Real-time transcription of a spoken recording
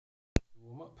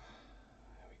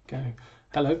Go.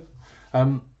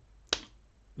 Hello.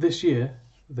 This year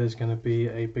there's going to be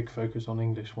a big focus on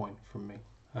English wine from me.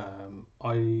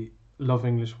 I love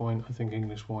English wine. I think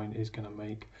English wine is going to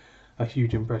make a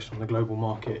huge impression on the global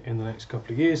market in the next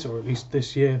couple of years, or at least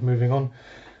this year, moving on.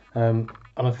 And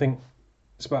I think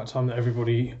it's about time that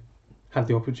everybody had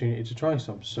the opportunity to try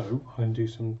some. So I'm going to do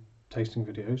some tasting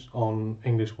videos on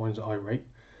English wines that I rate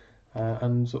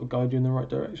and sort of guide you in the right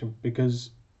direction, because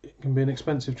it can be an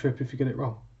expensive trip if you get it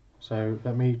wrong. So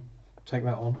let me take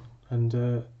that on and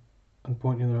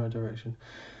point you in the right direction.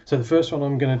 So the first one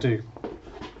I'm going to do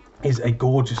is a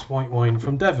gorgeous white wine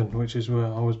from Devon, which is where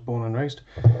I was born and raised.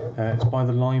 It's by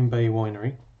the Lyme Bay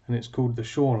winery, and it's called the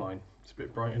Shoreline. It's a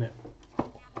bit bright, isn't it?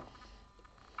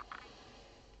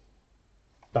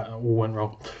 That all went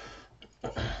wrong.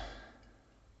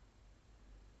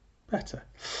 Better.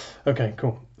 Okay,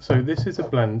 cool. So this is a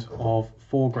blend of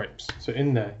 4 grapes. So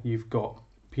in there you've got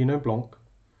Pinot Blanc,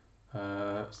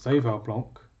 Sauvignon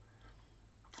Blanc,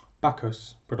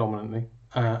 Bacchus predominantly,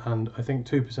 and I think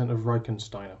 2% of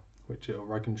Reichensteiner, which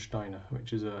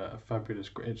is a fabulous.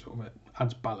 It sort of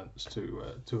adds balance to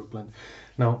a blend.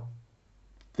 Now,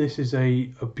 this is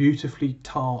a beautifully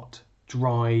tart,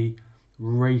 dry,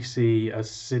 racy,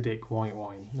 acidic white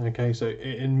wine. Okay, so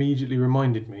it immediately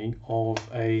reminded me of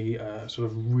a sort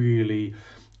of really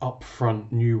upfront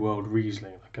New World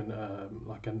Riesling,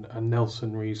 like a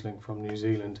Nelson Riesling from New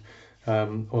Zealand,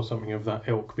 or something of that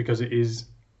ilk, because it is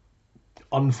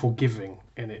unforgiving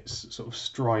in its sort of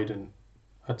strident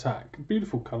attack.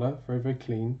 Beautiful colour, very, very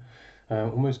clean,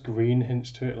 almost green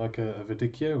hints to it, like a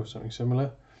Verdicchio or something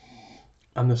similar.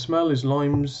 And the smell is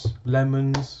limes,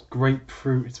 lemons,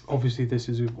 grapefruit. Obviously this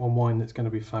is one wine that's going to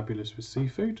be fabulous with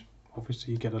seafood.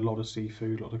 Obviously you get a lot of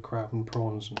seafood, a lot of crab and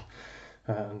prawns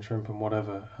and shrimp and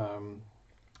whatever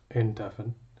in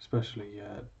Devon, especially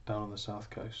down on the south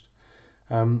coast.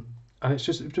 And it's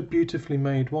a beautifully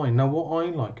made wine. Now what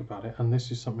I like about it, and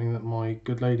this is something that my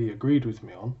good lady agreed with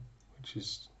me on, which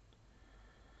is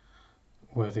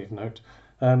worthy of note,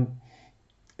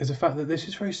 is the fact that this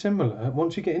is very similar,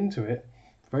 once you get into it,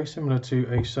 very similar to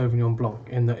a Sauvignon Blanc,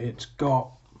 in that it's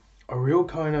got a real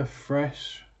kind of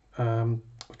fresh, I'll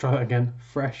try that again,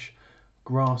 fresh,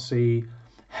 grassy,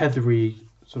 heathery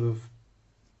sort of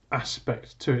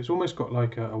aspect to it. It's almost got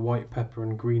like a white pepper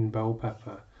and green bell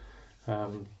pepper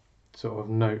sort of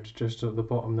note just at the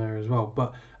bottom there as well.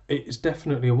 But it's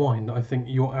definitely a wine that I think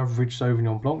your average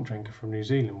Sauvignon Blanc drinker from New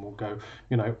Zealand will go,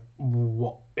 you know,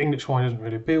 what, English wine doesn't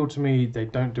really appeal to me. They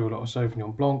don't do a lot of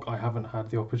Sauvignon Blanc. I haven't had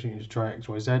the opportunity to try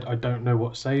XYZ. I don't know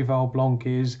what Sauvignon Blanc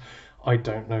is. I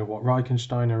don't know what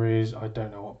Reichensteiner is. I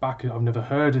don't know what Bacchus. I've never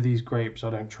heard of these grapes. I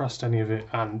don't trust any of it.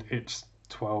 And it's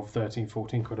 12, 13,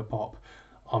 14 quid a pop.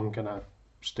 I'm going to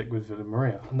stick with Villa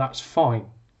Maria. And that's fine.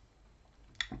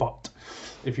 But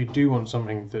if you do want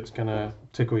something that's going to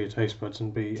tickle your taste buds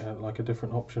and be like a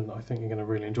different option that I think you're going to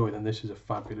really enjoy, then this is a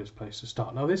fabulous place to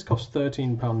start. Now this costs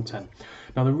 £13.10.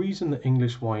 Now the reason that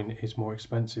English wine is more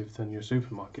expensive than your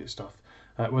supermarket stuff,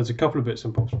 well, there's a couple of bits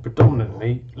and bobs.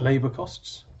 Predominantly labour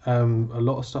costs. A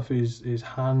lot of stuff is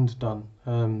hand done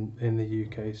in the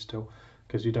UK still,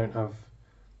 because you don't have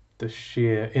the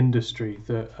sheer industry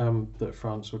that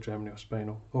France or Germany or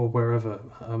Spain or wherever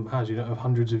has. You don't have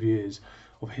hundreds of years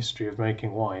of history of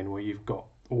making wine where you've got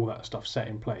all that stuff set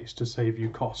in place to save you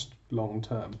cost long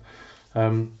term.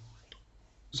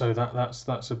 So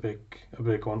that's a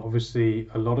big one. Obviously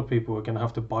a lot of people are going to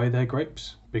have to buy their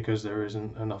grapes because there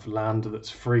isn't enough land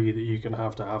that's free that you can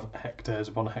have to have hectares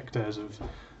upon hectares of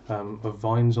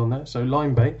vines on there. So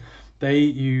Lyme Bay, they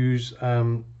use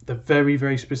they're very,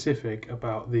 very specific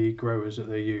about the growers that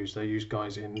they use. They use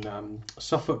guys in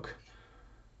Suffolk,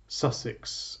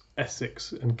 Sussex,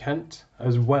 Essex and Kent,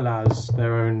 as well as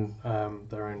their own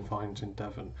vines in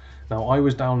Devon. Now I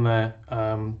was down there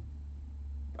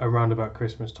around about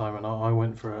Christmas time, and I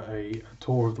went for a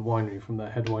tour of the winery from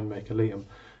their head winemaker Liam,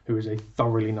 who is a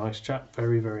thoroughly nice chap,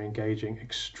 very, very engaging,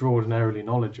 extraordinarily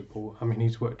knowledgeable. I mean,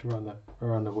 he's worked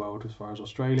around the world as far as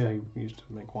Australia. He used to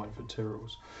make wine for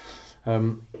Tyrrells,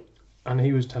 and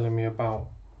he was telling me about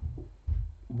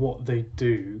what they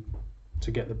do to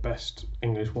get the best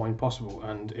English wine possible.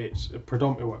 And it's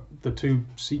predominantly the 2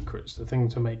 secrets, the thing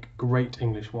to make great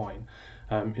English wine,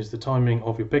 is the timing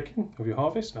of your picking, of your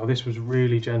harvest. Now this was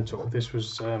really gentle. This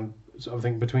was I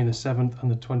think between the 7th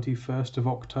and the 21st of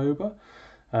October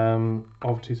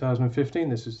of 2015.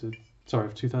 This is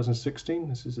of 2016.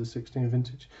 This is the 16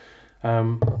 vintage.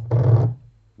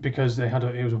 Because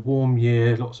it was a warm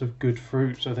year, lots of good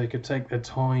fruit, so they could take their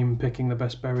time picking the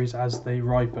best berries as they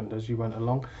ripened, as you went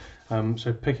along.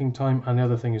 So picking time, and the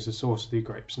other thing is the source of the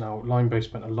grapes. Now Lyme Bay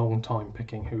spent a long time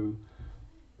picking who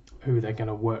who they're going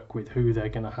to work with, who they're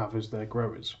going to have as their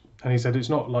growers. And he said it's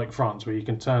not like France where you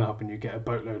can turn up and you get a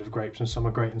boatload of grapes and some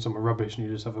are great and some are rubbish and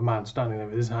you just have a man standing there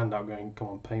with his hand out going, come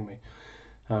on, pay me.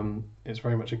 It's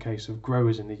very much a case of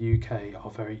growers in the UK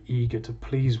are very eager to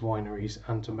please wineries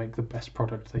and to make the best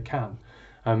product they can.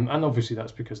 And obviously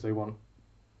that's because they want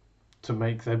to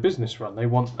make their business run. They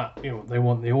want that, they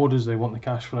want the orders, they want the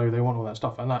cash flow, they want all that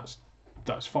stuff. And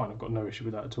that's fine. I've got no issue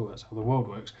with that at all. That's how the world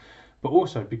works. But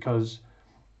also because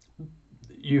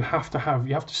you have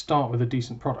to start with a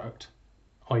decent product,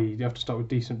 i.e. you have to start with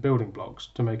decent building blocks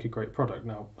to make a great product.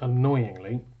 Now,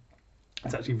 annoyingly,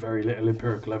 there's actually very little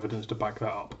empirical evidence to back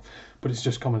that up, but it's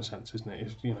just common sense, isn't it?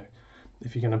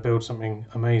 If you're going to build something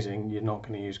amazing, you're not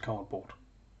going to use cardboard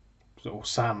or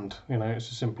sand.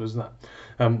 It's as simple as that.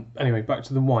 Anyway, back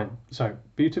to the wine. So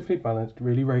beautifully balanced,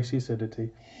 really racy acidity.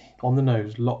 On the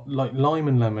nose, like lime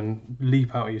and lemon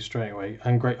leap out at you straight away.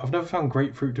 And I've never found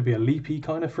grapefruit to be a leapy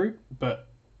kind of fruit, but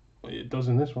it does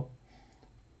in this one.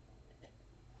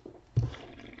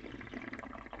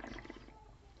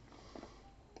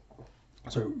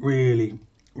 So really,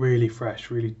 really fresh,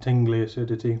 really tingly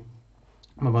acidity.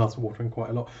 My mouth's watering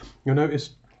quite a lot. You'll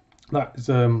notice that is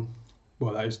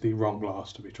that is the wrong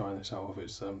glass to be trying this out of.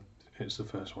 It's the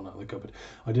first one out of the cupboard.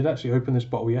 I did actually open this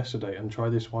bottle yesterday and try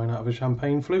this wine out of a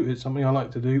champagne flute. It's something I like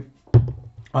to do.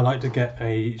 I like to get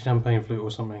a champagne flute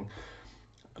or something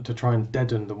to try and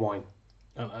deaden the wine.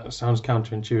 And that sounds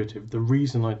counterintuitive. The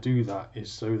reason I do that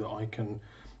is so that I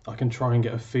can try and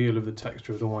get a feel of the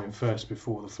texture of the wine first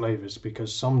before the flavours,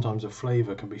 because sometimes a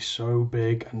flavour can be so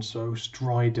big and so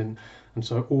strident and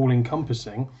so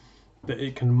all-encompassing that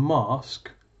it can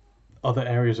mask other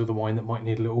areas of the wine that might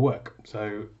need a little work.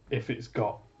 So if it's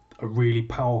got a really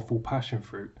powerful passion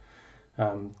fruit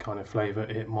kind of flavour,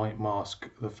 it might mask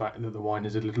the fact that the wine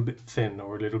is a little bit thin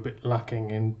or a little bit lacking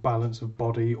in balance of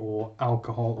body or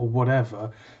alcohol or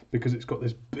whatever, because it's got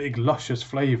this big luscious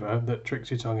flavour that tricks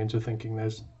your tongue into thinking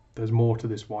there's more to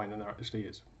this wine than there actually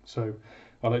is. So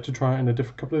I like to try it in a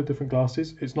couple of different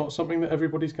glasses. It's not something that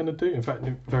everybody's going to do. In fact,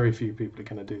 very few people are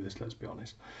going to do this, let's be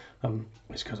honest.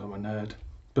 It's because I'm a nerd.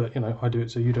 But, I do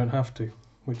it so you don't have to,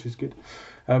 which is good.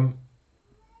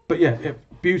 But yeah,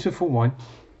 beautiful wine.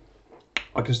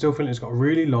 I can still feel it's got a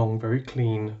really long, very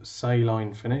clean,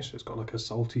 saline finish. It's got like a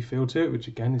salty feel to it, which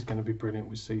again is going to be brilliant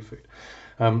with seafood.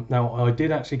 Now, I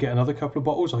did actually get another couple of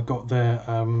bottles. I got their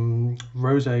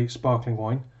rosé sparkling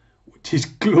wine, which is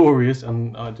glorious,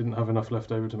 and I didn't have enough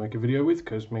left over to make a video with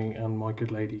because me and my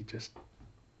good lady just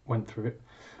went through it.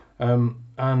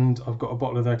 And I've got a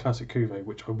bottle of their classic cuvee,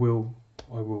 which I will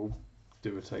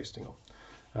do a tasting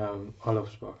of. I love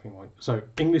sparkling wine. So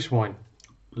English wine,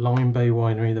 Lyme Bay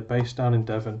Winery. They're based down in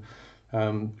Devon.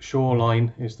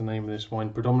 Shoreline is the name of this wine.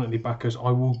 Predominantly Bacchus.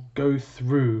 I will go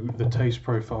through the taste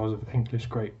profiles of English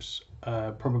grapes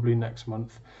probably next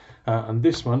month. And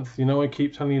this month, I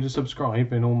keep telling you to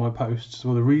subscribe in all my posts.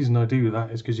 Well, the reason I do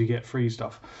that is because you get free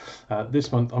stuff.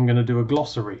 This month, I'm going to do a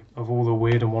glossary of all the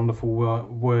weird and wonderful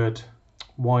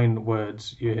wine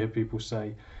words you hear people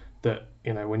say that,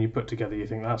 when you put together, you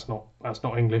think that's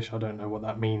not English. I don't know what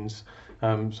that means.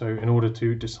 So in order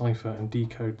to decipher and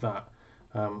decode that,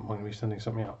 I'm going to be sending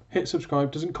something out. Hit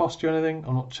subscribe. Doesn't cost you anything.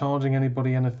 I'm not charging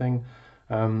anybody anything.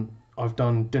 I've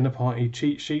done dinner party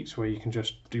cheat sheets where you can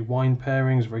just do wine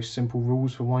pairings, very simple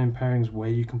rules for wine pairings, where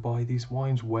you can buy these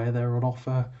wines, where they're on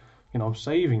offer. I'm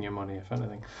saving you money, if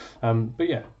anything. But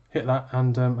yeah, hit that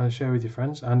and share with your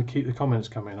friends, and keep the comments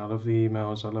coming. I love the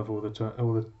emails. I love all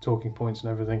the talking points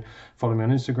and everything. Follow me on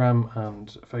Instagram and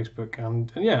Facebook, and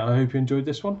yeah, I hope you enjoyed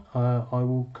this one. I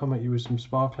will come at you with some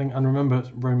sparkling, and remember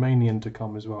Romanian to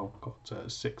come as well.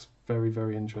 Got 6 very,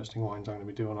 very interesting wines I'm going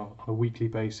to be doing on a weekly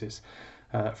basis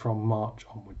from March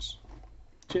onwards.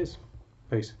 Cheers.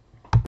 Peace.